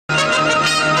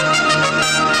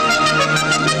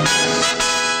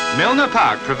Milner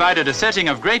Park provided a setting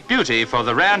of great beauty for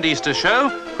the Rand Easter Show,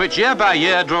 which year by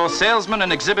year draws salesmen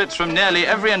and exhibits from nearly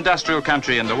every industrial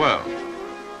country in the world.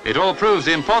 It all proves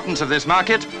the importance of this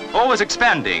market, always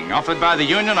expanding, offered by the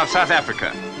Union of South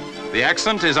Africa. The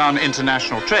accent is on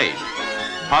international trade.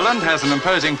 Holland has an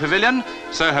imposing pavilion,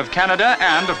 so have Canada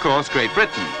and, of course, Great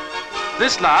Britain.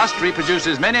 This last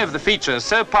reproduces many of the features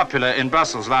so popular in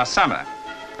Brussels last summer.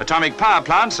 Atomic power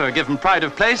plants are given pride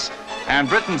of place, and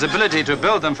Britain's ability to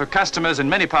build them for customers in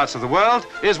many parts of the world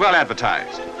is well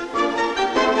advertised.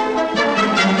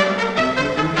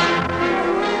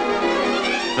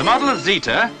 The model of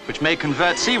Zeta, which may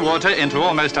convert seawater into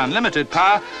almost unlimited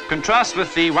power, contrasts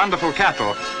with the wonderful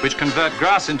cattle, which convert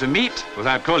grass into meat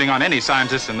without calling on any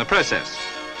scientists in the process.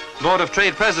 Board of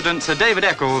Trade President Sir David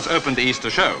Eccles opened the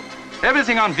Easter show.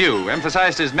 Everything on view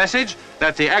emphasized his message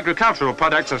that the agricultural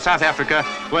products of South Africa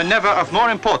were never of more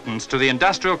importance to the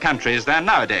industrial countries than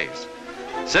nowadays.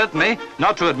 Certainly,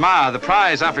 not to admire the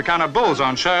prize Africana bulls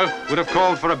on show would have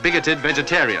called for a bigoted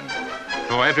vegetarian.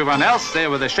 For everyone else, they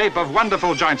were the shape of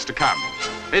wonderful joints to come.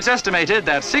 It's estimated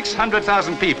that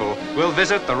 600,000 people will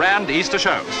visit the Rand Easter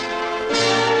Show.